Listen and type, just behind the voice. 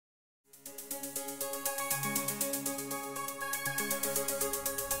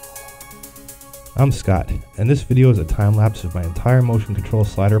I'm Scott, and this video is a time-lapse of my entire motion control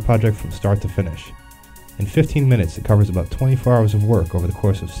slider project from start to finish. In 15 minutes, it covers about 24 hours of work over the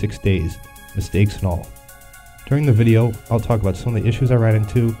course of 6 days, mistakes and all. During the video, I'll talk about some of the issues I ran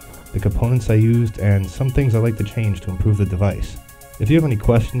into, the components I used, and some things I'd like to change to improve the device. If you have any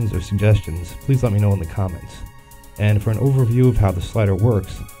questions or suggestions, please let me know in the comments. And for an overview of how the slider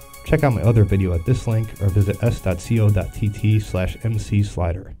works, check out my other video at this link or visit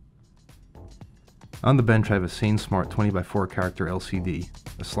s.co.tt/mcslider. On the bench I have a SaneSmart 20x4 character LCD,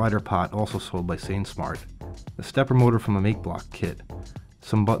 a slider pot also sold by SaneSmart, a stepper motor from a Makeblock kit,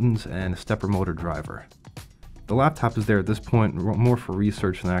 some buttons, and a stepper motor driver. The laptop is there at this point more for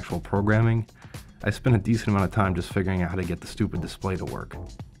research than actual programming. I spent a decent amount of time just figuring out how to get the stupid display to work.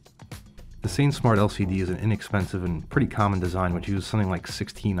 The SaneSmart LCD is an inexpensive and pretty common design which uses something like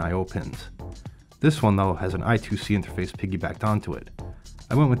 16 I/O pins. This one though has an I2C interface piggybacked onto it.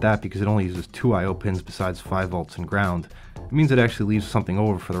 I went with that because it only uses 2 I/O pins besides 5 volts and ground. It means it actually leaves something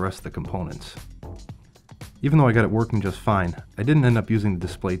over for the rest of the components. Even though I got it working just fine, I didn't end up using the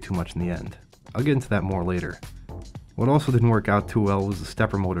display too much in the end. I'll get into that more later. What also didn't work out too well was the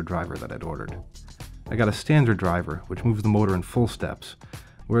stepper motor driver that I'd ordered. I got a standard driver, which moves the motor in full steps,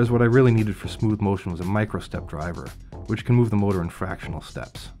 whereas what I really needed for smooth motion was a micro-step driver, which can move the motor in fractional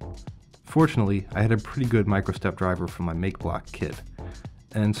steps. Fortunately, I had a pretty good micro-step driver from my Makeblock kit,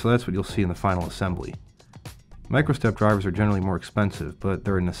 and so that's what you'll see in the final assembly. Micro-step drivers are generally more expensive, but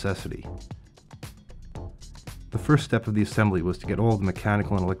they're a necessity. The first step of the assembly was to get all the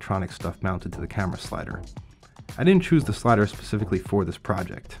mechanical and electronic stuff mounted to the camera slider. I didn't choose the slider specifically for this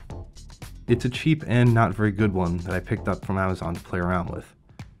project. It's a cheap and not very good one that I picked up from Amazon to play around with.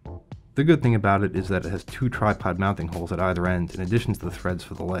 The good thing about it is that it has 2 tripod mounting holes at either end in addition to the threads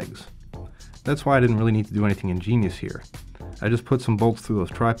for the legs. That's why I didn't really need to do anything ingenious here. I just put some bolts through those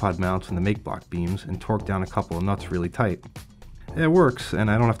tripod mounts in the Makeblock beams and torqued down a couple of nuts really tight. It works, and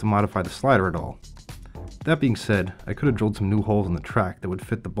I don't have to modify the slider at all. That being said, I could have drilled some new holes in the track that would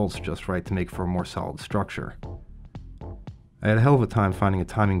fit the bolts just right to make for a more solid structure. I had a hell of a time finding a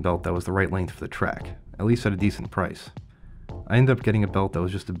timing belt that was the right length for the track, at least at a decent price. I ended up getting a belt that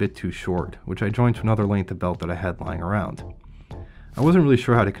was just a bit too short, which I joined to another length of belt that I had lying around. I wasn't really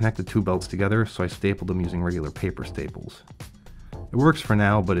sure how to connect the 2 belts together, so I stapled them using regular paper staples. It works for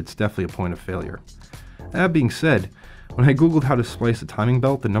now, but it's definitely a point of failure. That being said, when I googled how to splice a timing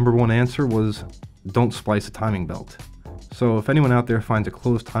belt, the #1 answer was, don't splice a timing belt. So if anyone out there finds a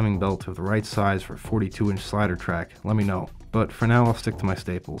closed timing belt of the right size for a 42-inch slider track, let me know. But for now I'll stick to my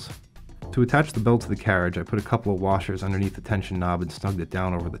staples. To attach the belt to the carriage, I put a couple of washers underneath the tension knob and snugged it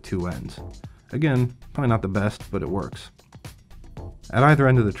down over the 2 ends. Again, probably not the best, but it works. At either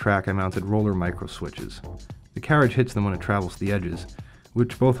end of the track I mounted roller micro switches. The carriage hits them when it travels the edges,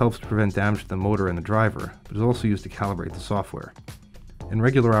 which both helps to prevent damage to the motor and the driver, but is also used to calibrate the software. In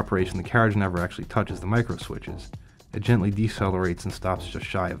regular operation, the carriage never actually touches the micro switches. It gently decelerates and stops just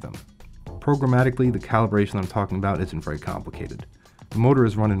shy of them. Programmatically, the calibration I'm talking about isn't very complicated. The motor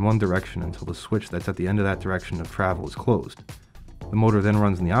is run in one direction until the switch that's at the end of that direction of travel is closed. The motor then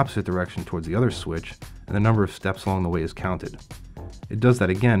runs in the opposite direction towards the other switch, and the number of steps along the way is counted. It does that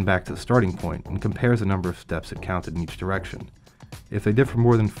again back to the starting point and compares the number of steps it counted in each direction. If they differ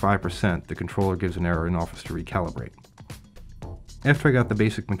more than 5%, the controller gives an error and offers to recalibrate. After I got the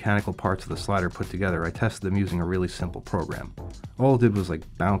basic mechanical parts of the slider put together, I tested them using a really simple program. All it did was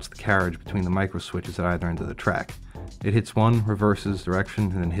bounce the carriage between the micro switches at either end of the track. It hits one, reverses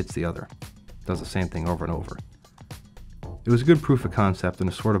direction, and then hits the other. It does the same thing over and over. It was a good proof of concept and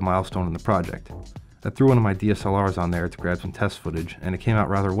a sort of milestone in the project. I threw one of my DSLRs on there to grab some test footage, and it came out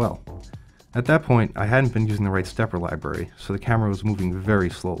rather well. At that point, I hadn't been using the right stepper library, so the camera was moving very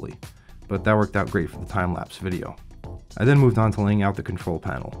slowly, but that worked out great for the time-lapse video. I then moved on to laying out the control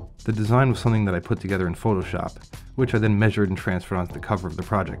panel. The design was something that I put together in Photoshop, which I then measured and transferred onto the cover of the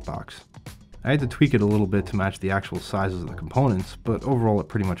project box. I had to tweak it a little bit to match the actual sizes of the components, but overall it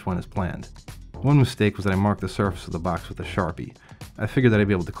pretty much went as planned. One mistake was that I marked the surface of the box with a Sharpie. I figured that I'd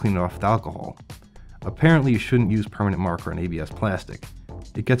be able to clean it off with alcohol. Apparently you shouldn't use permanent marker on ABS plastic.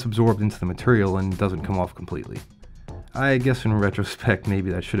 It gets absorbed into the material and doesn't come off completely. I guess in retrospect maybe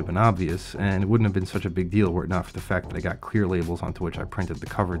that should have been obvious, and it wouldn't have been such a big deal were it not for the fact that I got clear labels onto which I printed the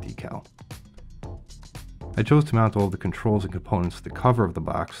cover decal. I chose to mount all of the controls and components to the cover of the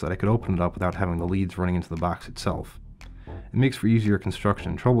box so that I could open it up without having the leads running into the box itself. It makes for easier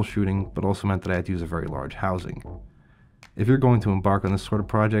construction and troubleshooting, but also meant that I had to use a very large housing. If you're going to embark on this sort of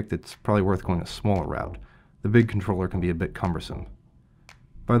project, it's probably worth going a smaller route. The big controller can be a bit cumbersome.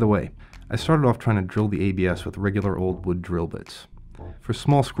 By the way, I started off trying to drill the ABS with regular old wood drill bits. For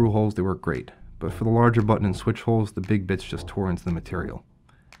small screw holes they work great, but for the larger button and switch holes, the big bits just tore into the material.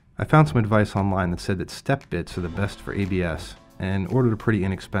 I found some advice online that said that step bits are the best for ABS, and ordered a pretty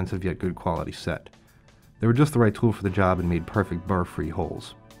inexpensive yet good quality set. They were just the right tool for the job and made perfect burr-free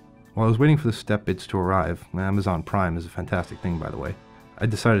holes. While I was waiting for the step bits to arrive, Amazon Prime is a fantastic thing by the way, I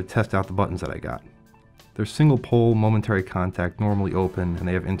decided to test out the buttons that I got. They're single pole, momentary contact, normally open, and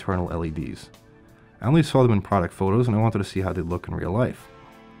they have internal LEDs. I only saw them in product photos and I wanted to see how they'd look in real life.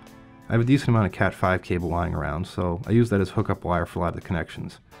 I have a decent amount of Cat 5 cable lying around, so I used that as hookup wire for a lot of the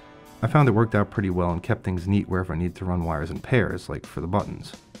connections. I found it worked out pretty well and kept things neat wherever I needed to run wires in pairs, like for the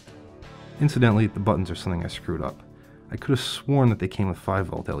buttons. Incidentally, the buttons are something I screwed up. I could have sworn that they came with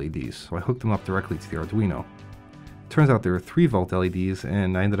 5V LEDs, so I hooked them up directly to the Arduino. Turns out there were 3V LEDs,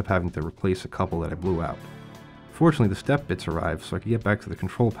 and I ended up having to replace a couple that I blew out. Fortunately, the step bits arrived, so I could get back to the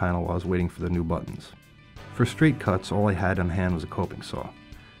control panel while I was waiting for the new buttons. For straight cuts, all I had on hand was a coping saw.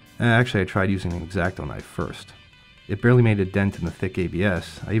 Actually, I tried using an X-Acto knife first. It barely made a dent in the thick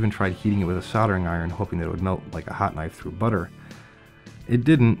ABS. I even tried heating it with a soldering iron, hoping that it would melt like a hot knife through butter. It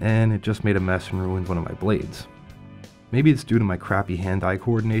didn't, and it just made a mess and ruined one of my blades. Maybe it's due to my crappy hand-eye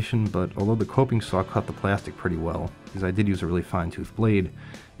coordination, but although the coping saw cut the plastic pretty well, because I did use a really fine-tooth blade,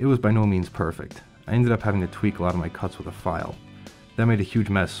 it was by no means perfect. I ended up having to tweak a lot of my cuts with a file. That made a huge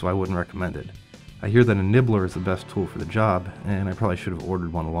mess, so I wouldn't recommend it. I hear that a nibbler is the best tool for the job, and I probably should have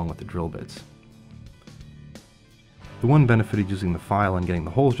ordered one along with the drill bits. The one benefit of using the file and getting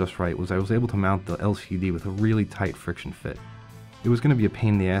the holes just right was I was able to mount the LCD with a really tight friction fit. It was going to be a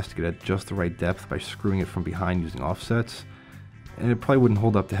pain in the ass to get at just the right depth by screwing it from behind using offsets, and it probably wouldn't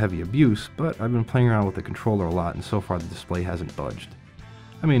hold up to heavy abuse, but I've been playing around with the controller a lot and so far the display hasn't budged.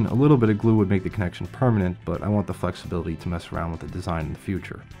 I mean, a little bit of glue would make the connection permanent, but I want the flexibility to mess around with the design in the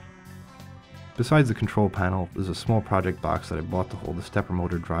future. Besides the control panel, there's a small project box that I bought to hold the stepper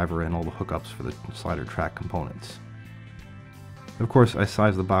motor driver and all the hookups for the slider track components. Of course, I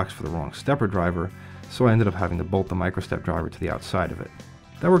sized the box for the wrong stepper driver, so I ended up having to bolt the microstep driver to the outside of it.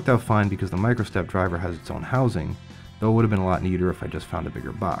 That worked out fine because the microstep driver has its own housing, though it would have been a lot neater if I just found a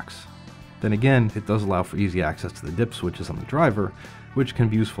bigger box. Then again, it does allow for easy access to the dip switches on the driver, which can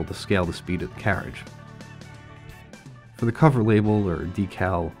be useful to scale the speed of the carriage. For the cover label, or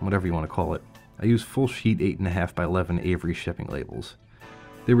decal, whatever you want to call it, I used full sheet 8.5 by 11 Avery shipping labels.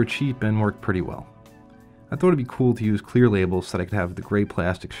 They were cheap and worked pretty well. I thought it'd be cool to use clear labels so that I could have the gray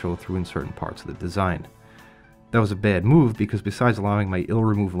plastic show through in certain parts of the design. That was a bad move because besides allowing my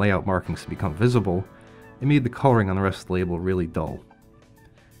ill-removed layout markings to become visible, it made the coloring on the rest of the label really dull.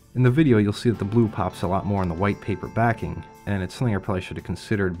 In the video you'll see that the blue pops a lot more on the white paper backing, and it's something I probably should have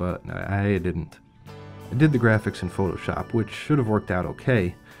considered, but I didn't. I did the graphics in Photoshop, which should have worked out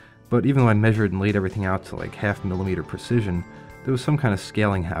okay, but even though I measured and laid everything out to like 0.5 millimeter precision, there was some kind of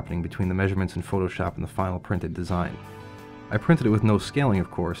scaling happening between the measurements in Photoshop and the final printed design. I printed it with no scaling,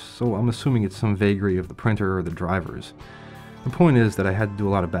 of course, so I'm assuming it's some vagary of the printer or the drivers. The point is that I had to do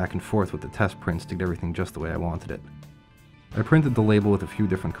a lot of back and forth with the test prints to get everything just the way I wanted it. I printed the label with a few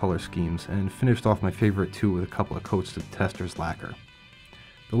different color schemes, and finished off my favorite two with a couple of coats of tester's lacquer.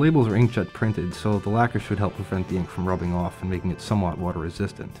 The labels are inkjet printed, so the lacquer should help prevent the ink from rubbing off and making it somewhat water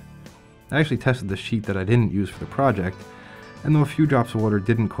resistant. I actually tested the sheet that I didn't use for the project, and though a few drops of water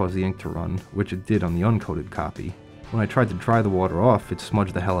didn't cause the ink to run, which it did on the uncoated copy, when I tried to dry the water off, it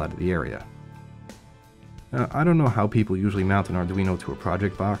smudged the hell out of the area. Now, I don't know how people usually mount an Arduino to a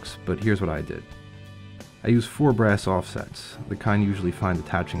project box, but here's what I did. I used 4 brass offsets, the kind you usually find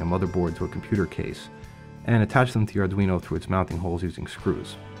attaching a motherboard to a computer case, and attached them to the Arduino through its mounting holes using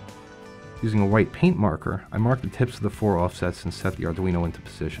screws. Using a white paint marker, I marked the tips of the 4 offsets and set the Arduino into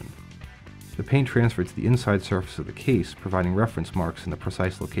position. The paint transferred to the inside surface of the case, providing reference marks in the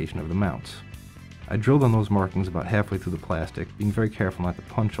precise location of the mounts. I drilled on those markings about halfway through the plastic, being very careful not to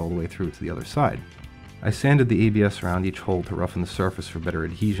punch all the way through to the other side. I sanded the ABS around each hole to roughen the surface for better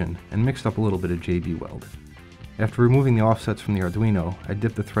adhesion, and mixed up a little bit of JB weld. After removing the offsets from the Arduino, I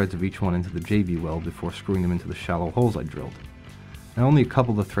dipped the threads of each one into the JB weld before screwing them into the shallow holes I drilled. Now only a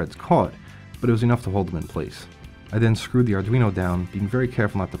couple of the threads caught, but it was enough to hold them in place. I then screwed the Arduino down, being very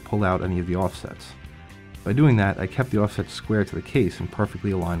careful not to pull out any of the offsets. By doing that, I kept the offsets square to the case and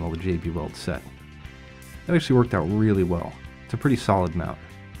perfectly aligned while the JB weld set. That actually worked out really well. It's a pretty solid mount.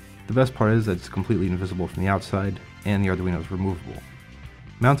 The best part is that it's completely invisible from the outside, and the Arduino is removable.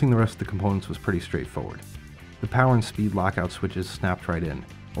 Mounting the rest of the components was pretty straightforward. The power and speed lockout switches snapped right in,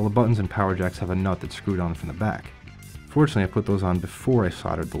 while the buttons and power jacks have a nut that's screwed on from the back. Fortunately, I put those on before I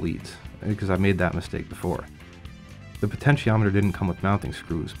soldered the leads, because I made that mistake before. The potentiometer didn't come with mounting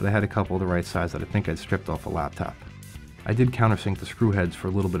screws, but I had a couple of the right size that I think I'd stripped off a laptop. I did countersink the screw heads for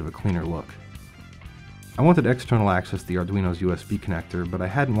a little bit of a cleaner look. I wanted external access to the Arduino's USB connector, but I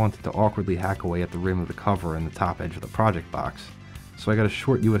hadn't wanted to awkwardly hack away at the rim of the cover and the top edge of the project box, so I got a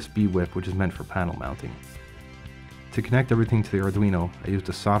short USB whip which is meant for panel mounting. To connect everything to the Arduino, I used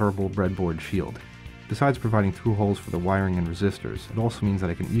a solderable breadboard shield. Besides providing through holes for the wiring and resistors, it also means that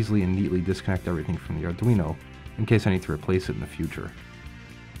I can easily and neatly disconnect everything from the Arduino in case I need to replace it in the future.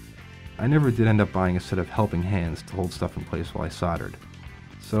 I never did end up buying a set of helping hands to hold stuff in place while I soldered,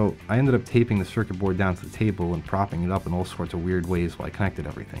 so I ended up taping the circuit board down to the table and propping it up in all sorts of weird ways while I connected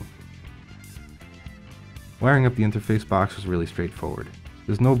everything. Wiring up the interface box was really straightforward.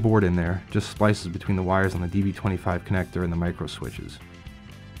 There's no board in there, just splices between the wires on the DB25 connector and the micro switches.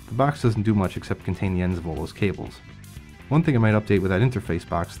 The box doesn't do much except contain the ends of all those cables. One thing I might update with that interface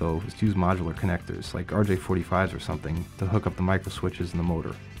box though is to use modular connectors, like RJ45s or something, to hook up the micro switches and the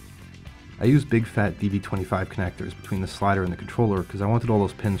motor. I used big fat DB25 connectors between the slider and the controller because I wanted all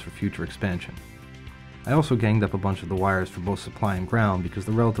those pins for future expansion. I also ganged up a bunch of the wires for both supply and ground because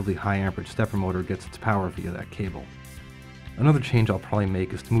the relatively high amperage stepper motor gets its power via that cable. Another change I'll probably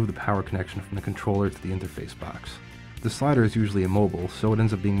make is to move the power connection from the controller to the interface box. The slider is usually immobile, so it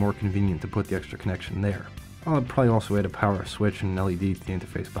ends up being more convenient to put the extra connection there. I'll probably also add a power switch and an LED to the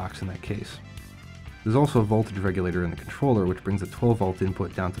interface box in that case. There's also a voltage regulator in the controller which brings a 12 volt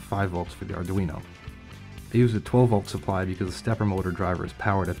input down to 5 volts for the Arduino. I use a 12 volt supply because the stepper motor driver is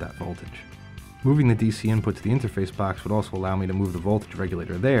powered at that voltage. Moving the DC input to the interface box would also allow me to move the voltage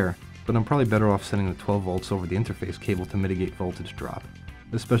regulator there, but I'm probably better off sending the 12 volts over the interface cable to mitigate voltage drop,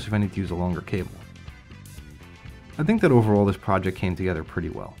 especially if I need to use a longer cable. I think that overall this project came together pretty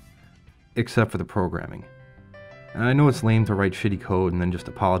well, except for the programming. And I know it's lame to write shitty code and then just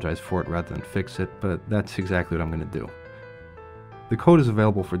apologize for it rather than fix it, but that's exactly what I'm going to do. The code is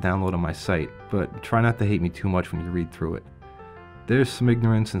available for download on my site, but try not to hate me too much when you read through it. There's some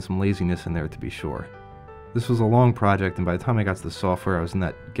ignorance and some laziness in there to be sure. This was a long project, and by the time I got to the software, I was in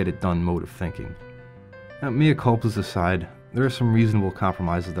that get-it-done mode of thinking. Now, mea culpas aside, there are some reasonable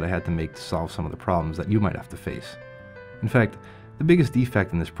compromises that I had to make to solve some of the problems that you might have to face. In fact, the biggest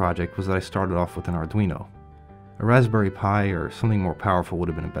defect in this project was that I started off with an Arduino. A Raspberry Pi or something more powerful would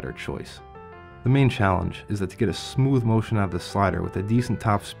have been a better choice. The main challenge is that to get a smooth motion out of the slider with a decent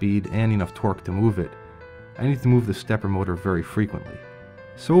top speed and enough torque to move it, I need to move the stepper motor very frequently.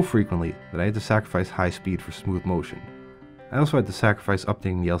 So frequently that I had to sacrifice high speed for smooth motion. I also had to sacrifice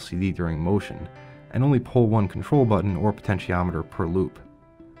updating the LCD during motion, and only pull one control button or potentiometer per loop.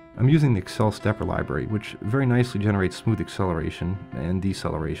 I'm using the Excel stepper library, which very nicely generates smooth acceleration and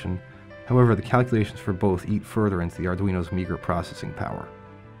deceleration. However, the calculations for both eat further into the Arduino's meager processing power.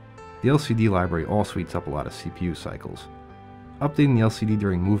 The LCD library also eats up a lot of CPU cycles. Updating the LCD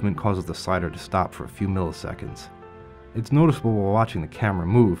during movement causes the slider to stop for a few milliseconds. It's noticeable while watching the camera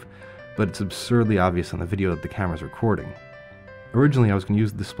move, but it's absurdly obvious on the video that the camera's recording. Originally I was going to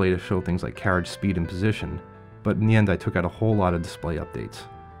use the display to show things like carriage speed and position, but in the end I took out a whole lot of display updates.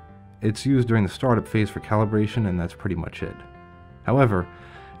 It's used during the startup phase for calibration, and that's pretty much it. However,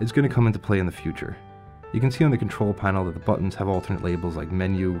 it's going to come into play in the future. You can see on the control panel that the buttons have alternate labels like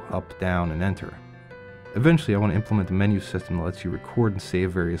menu, up, down, and enter. Eventually I want to implement a menu system that lets you record and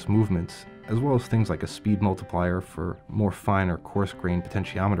save various movements, as well as things like a speed multiplier for more fine or coarse-grained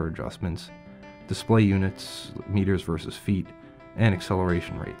potentiometer adjustments, display units, meters versus feet, and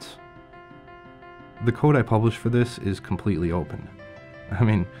acceleration rates. The code I published for this is completely open. I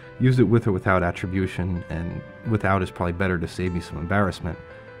mean, use it with or without attribution, and without is probably better to save me some embarrassment,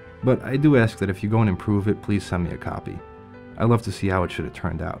 but I do ask that if you go and improve it, please send me a copy. I'd love to see how it should have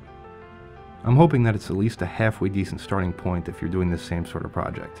turned out. I'm hoping that it's at least a halfway decent starting point if you're doing this same sort of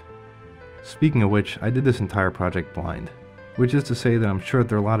project. Speaking of which, I did this entire project blind, which is to say that I'm sure that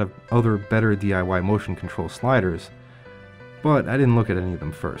there are a lot of other better DIY motion control sliders, but I didn't look at any of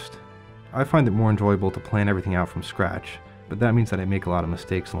them first. I find it more enjoyable to plan everything out from scratch, but that means that I make a lot of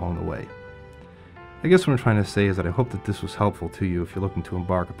mistakes along the way. I guess what I'm trying to say is that I hope that this was helpful to you if you're looking to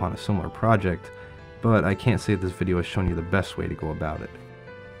embark upon a similar project, but I can't say that this video has shown you the best way to go about it.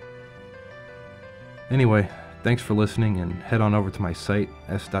 Anyway, thanks for listening, and head on over to my site,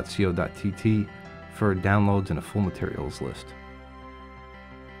 s.co.tt, for downloads and a full materials list.